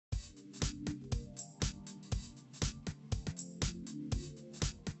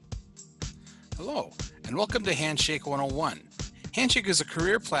Hello, and welcome to Handshake 101. Handshake is a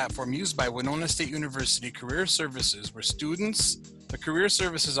career platform used by Winona State University Career Services where students, the Career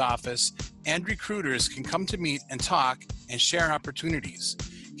Services Office, and recruiters can come to meet and talk and share opportunities.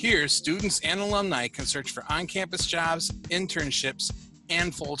 Here, students and alumni can search for on-campus jobs, internships,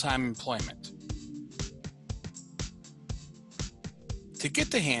 and full-time employment. To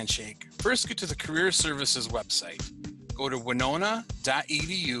get to Handshake, first get to the Career Services website. Go to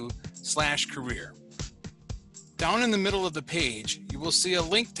winona.edu/career. Down in the middle of the page, you will see a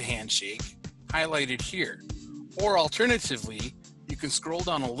link to Handshake highlighted here. Or alternatively, you can scroll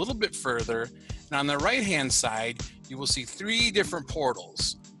down a little bit further, and on the right-hand side, you will see 3 different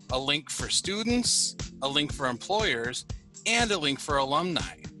portals: a link for students, a link for employers, and a link for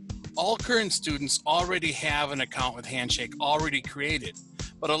alumni. All current students already have an account with Handshake already created,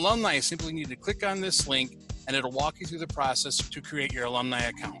 but alumni simply need to click on this link and it'll walk you through the process to create your alumni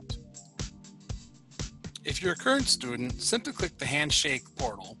account. If you're a current student, simply click the Handshake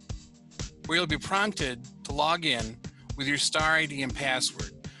portal, where you'll be prompted to log in with your star ID and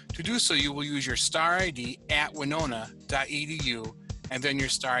password. To do so, you will use your star ID at winona.edu and then your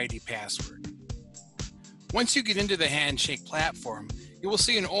star ID password. Once you get into the Handshake platform, you will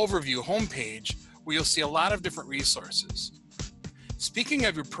see an overview homepage where you'll see a lot of different resources. Speaking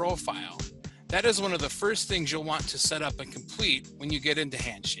of your profile, that is one of the first things you'll want to set up and complete when you get into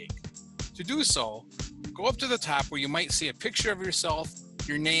Handshake. To do so, go up to the top where you might see a picture of yourself,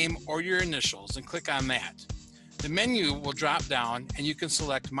 your name, or your initials, and click on that. The menu will drop down and you can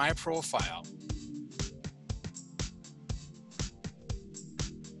select My Profile.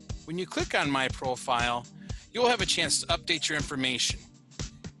 When you click on My Profile, you'll have a chance to update your information.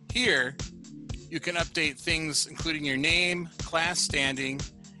 Here, you can update things including your name, class standing,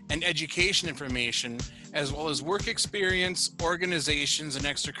 and education information, as well as work experience, organizations and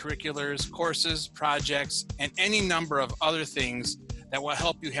extracurriculars, courses, projects, and any number of other things that will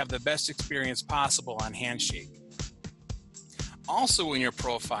help you have the best experience possible on Handshake. Also in your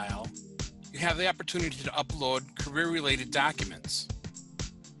profile, you have the opportunity to upload career-related documents.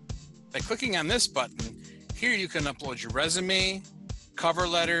 By clicking on this button, here you can upload your resume, cover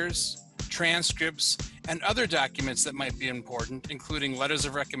letters, transcripts, and other documents that might be important, including letters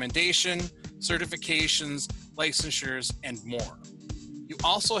of recommendation, certifications, licensures, and more. You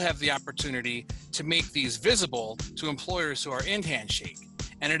also have the opportunity to make these visible to employers who are in Handshake,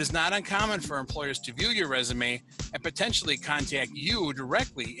 and it is not uncommon for employers to view your resume and potentially contact you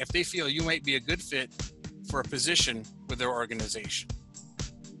directly if they feel you might be a good fit for a position with their organization.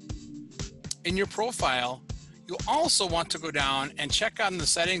 In your profile, you'll also want to go down and check on the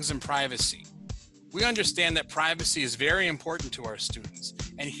settings and privacy. We understand that privacy is very important to our students,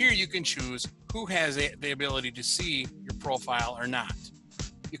 and here you can choose who has the ability to see your profile or not.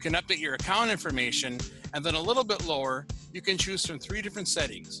 You can update your account information, and then a little bit lower, you can choose from 3 different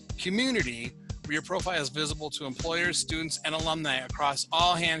settings. Community, where your profile is visible to employers, students, and alumni across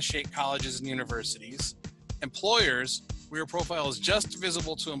all Handshake colleges and universities. Employers, where your profile is just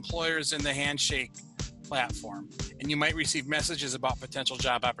visible to employers in the Handshake platform, and you might receive messages about potential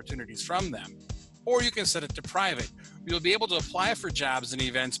job opportunities from them. Or you can set it to private. You'll be able to apply for jobs and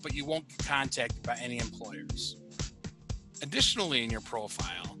events, but you won't get contacted by any employers. Additionally, in your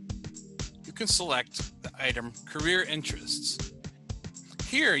profile, you can select the item Career Interests.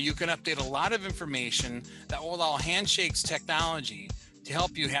 Here, you can update a lot of information that will allow Handshake's technology to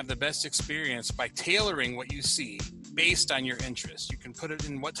help you have the best experience by tailoring what you see based on your interests. You can put it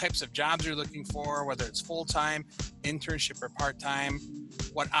in what types of jobs you're looking for, whether it's full-time, internship, or part-time,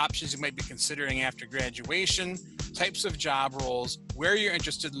 what options you might be considering after graduation, types of job roles, where you're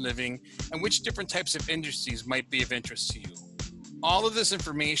interested in living, and which different types of industries might be of interest to you. All of this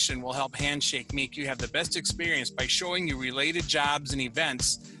information will help Handshake make you have the best experience by showing you related jobs and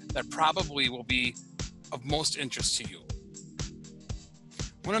events that probably will be of most interest to you.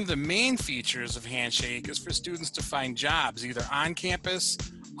 One of the main features of Handshake is for students to find jobs either on campus,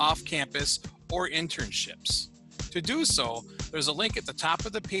 off campus, or internships. To do so, there's a link at the top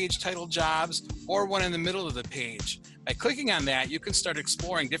of the page titled Jobs or one in the middle of the page. By clicking on that, you can start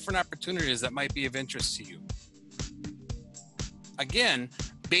exploring different opportunities that might be of interest to you. Again,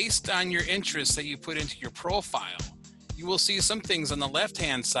 based on your interests that you put into your profile, you will see some things on the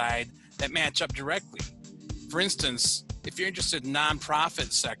left-hand side that match up directly. For instance, if you're interested in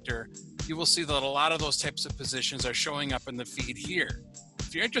nonprofit sector, you will see that a lot of those types of positions are showing up in the feed here.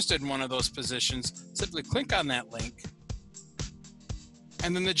 If you're interested in one of those positions, simply click on that link,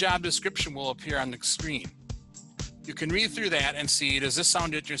 and then the job description will appear on the screen. You can read through that and see, does this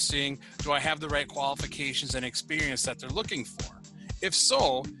sound interesting? Do I have the right qualifications and experience that they're looking for? If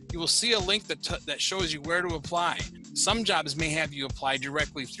so, you will see a link that shows you where to apply. Some jobs may have you apply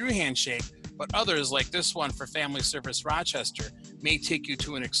directly through Handshake, but others, like this one for Family Service Rochester, may take you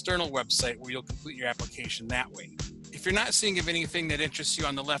to an external website where you'll complete your application that way. If you're not seeing of anything that interests you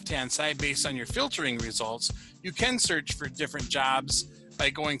on the left-hand side based on your filtering results, you can search for different jobs by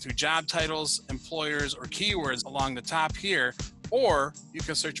going through job titles, employers, or keywords along the top here, or you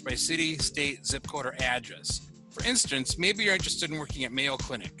can search by city, state, zip code, or address. For instance, maybe you're interested in working at Mayo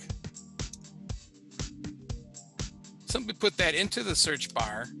Clinic. Simply put that into the search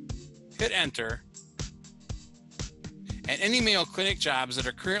bar, hit enter, and any Mayo Clinic jobs that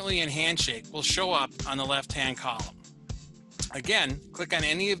are currently in Handshake will show up on the left-hand column. Again, click on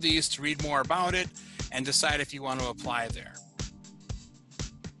any of these to read more about it and decide if you want to apply there.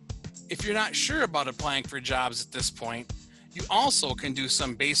 If you're not sure about applying for jobs at this point, you also can do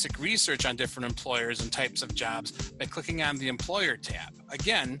some basic research on different employers and types of jobs by clicking on the Employer tab.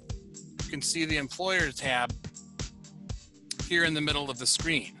 Again, you can see the Employer tab here in the middle of the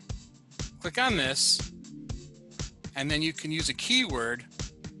screen. Click on this, and then you can use a keyword.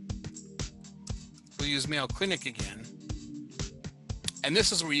 We'll use Mayo Clinic again. And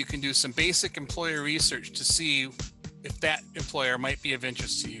this is where you can do some basic employer research to see if that employer might be of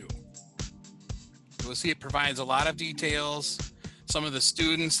interest to you. You'll see it provides a lot of details, some of the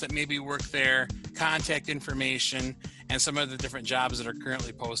students that maybe work there, contact information, and some of the different jobs that are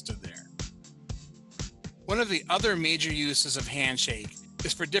currently posted there. One of the other major uses of Handshake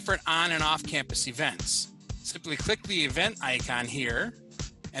is for different on and off campus events. Simply click the event icon here,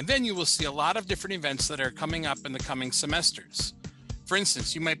 and then you will see a lot of different events that are coming up in the coming semesters. For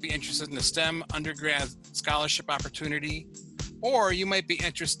instance, you might be interested in the STEM undergrad scholarship opportunity, or you might be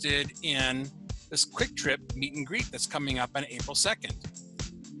interested in this quick trip meet and greet that's coming up on April 2nd.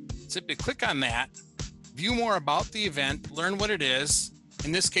 Simply click on that, view more about the event, learn what it is,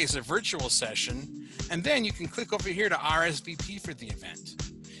 in this case a virtual session, and then you can click over here to RSVP for the event.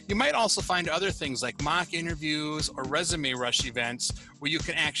 You might also find other things like mock interviews or resume rush events where you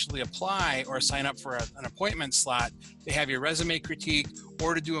can actually apply or sign up for an appointment slot to have your resume critiqued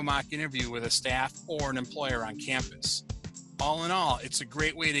or to do a mock interview with a staff or an employer on campus. All in all, it's a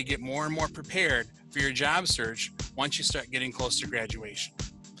great way to get more and more prepared for your job search once you start getting close to graduation.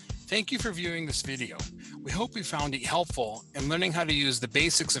 Thank you for viewing this video. We hope you found it helpful in learning how to use the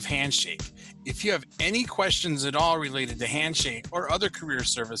basics of Handshake. If you have any questions at all related to Handshake or other career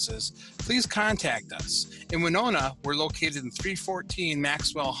services, please contact us. In Winona, we're located in 314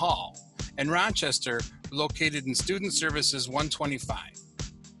 Maxwell Hall. In Rochester, we're located in Student Services 125.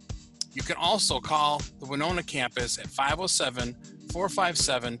 You can also call the Winona campus at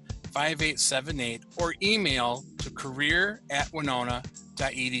 507-457-5878 or email to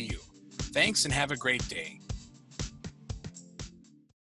career@winona.edu. Thanks and have a great day.